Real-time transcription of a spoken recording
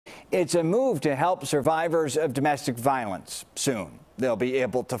It's a move to help survivors of domestic violence. Soon, they'll be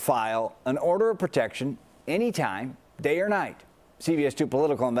able to file an order of protection anytime, day or night. CBS 2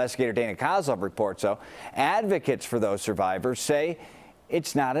 political investigator Dana Kozlov reports, though, advocates for those survivors say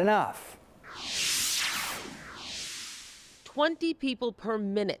it's not enough. 20 people per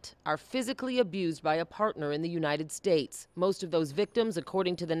minute are physically abused by a partner in the United States. Most of those victims,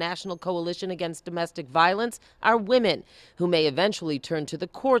 according to the National Coalition Against Domestic Violence, are women who may eventually turn to the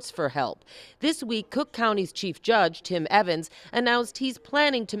courts for help. This week, Cook County's Chief Judge, Tim Evans, announced he's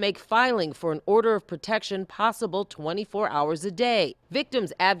planning to make filing for an order of protection possible 24 hours a day.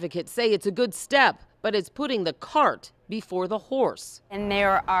 Victims advocates say it's a good step, but it's putting the cart before the horse. And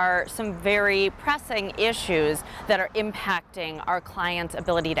there are some very pressing issues that are impacting our clients'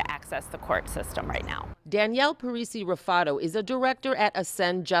 ability to access the court system right now. Danielle Parisi-Rafato is a director at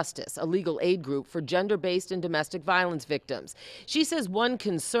Ascend Justice, a legal aid group for gender-based and domestic violence victims. She says one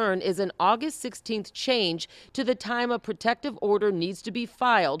concern is an August 16th change to the time a protective order needs to be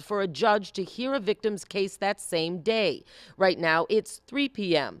filed for a judge to hear a victim's case that same day. Right now, it's 3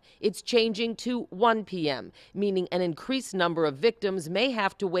 p.m. It's changing to 1 p.m., meaning an increased number of victims may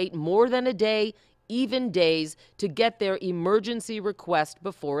have to wait more than a day, even days, to get their emergency request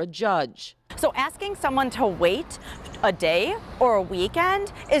before a judge. So asking someone to wait a day or a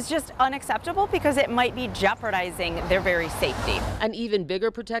weekend is just unacceptable because it might be jeopardizing their very safety. An even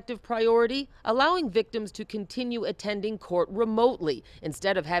bigger protective priority, allowing victims to continue attending court remotely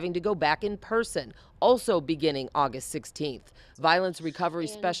instead of having to go back in person, also beginning August 16th. Violence recovery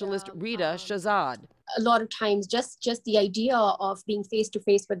specialist Rita Shahzad. A lot of times just the idea of being face to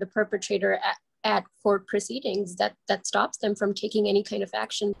face with the perpetrator at court proceedings, that stops them from taking any kind of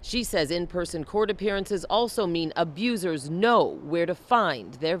action. She says in-person court appearances also mean abusers know where to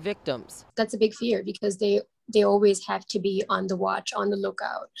find their victims. That's a big fear because they always have to be on the watch, on the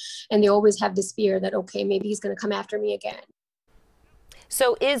lookout, and they always have this fear that, okay, maybe he's going to come after me again.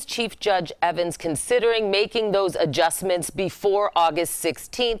 So is Chief Judge Evans considering making those adjustments before August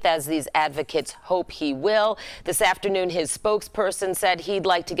 16th, as these advocates hope he will? This afternoon, his spokesperson said he'd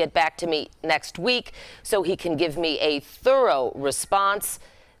like to get back to me next week so he can give me a thorough response.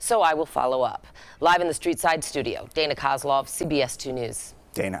 So I will follow up. Live in the Streetside studio, Dana Kozlov, CBS 2 News.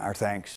 Dana, our thanks.